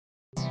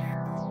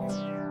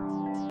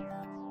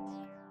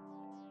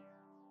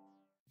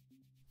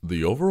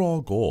The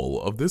overall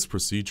goal of this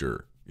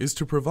procedure is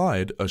to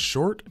provide a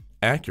short,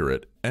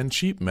 accurate, and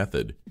cheap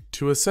method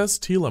to assess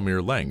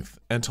telomere length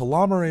and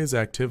telomerase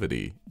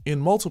activity in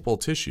multiple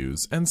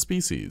tissues and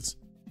species.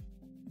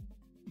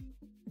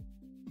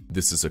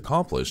 This is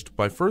accomplished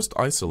by first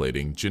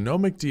isolating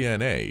genomic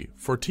DNA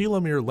for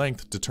telomere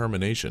length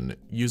determination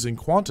using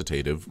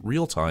quantitative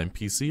real-time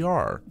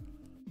PCR.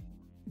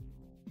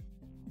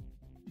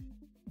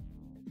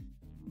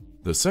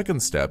 The second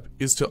step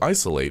is to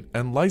isolate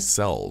and lyse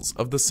cells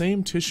of the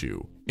same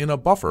tissue in a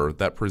buffer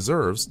that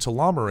preserves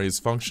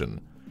telomerase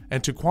function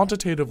and to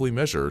quantitatively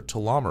measure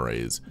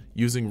telomerase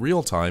using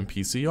real-time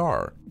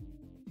PCR.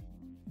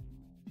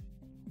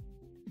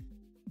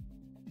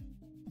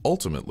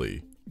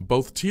 Ultimately,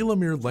 both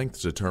telomere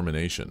length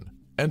determination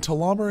and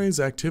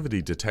telomerase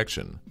activity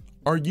detection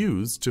are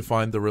used to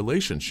find the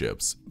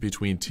relationships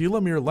between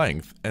telomere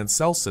length and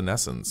cell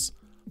senescence,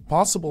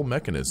 possible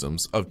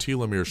mechanisms of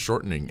telomere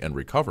shortening and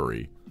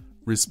recovery,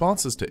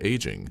 responses to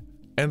aging,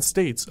 and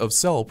states of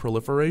cell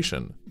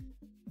proliferation.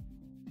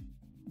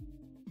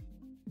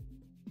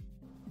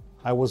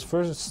 I was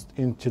first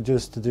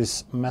introduced to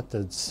these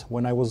methods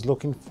when I was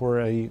looking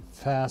for a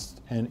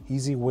fast and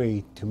easy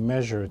way to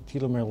measure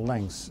telomere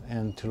length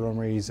and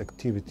telomerase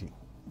activity.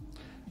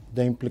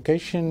 The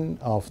implication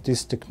of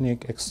this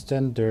technique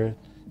extended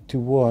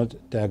toward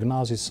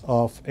diagnosis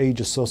of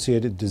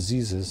age-associated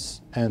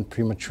diseases and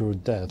premature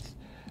death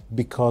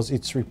because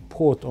its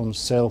report on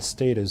cell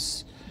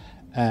status,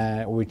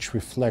 which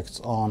reflects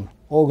on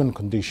organ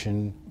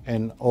condition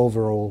and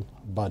overall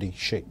body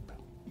shape.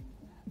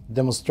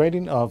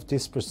 Demonstrating of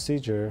this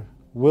procedure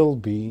will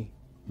be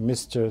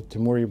Mr.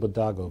 Temuri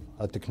Budagov,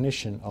 a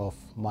technician of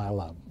my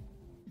lab.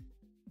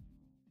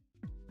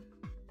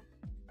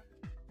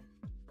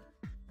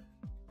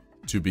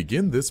 To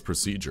begin this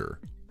procedure,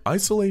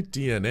 isolate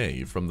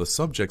DNA from the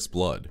subject's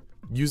blood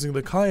using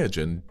the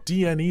QIAGEN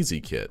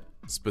DNeasy kit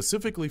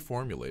specifically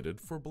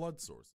formulated for blood sources.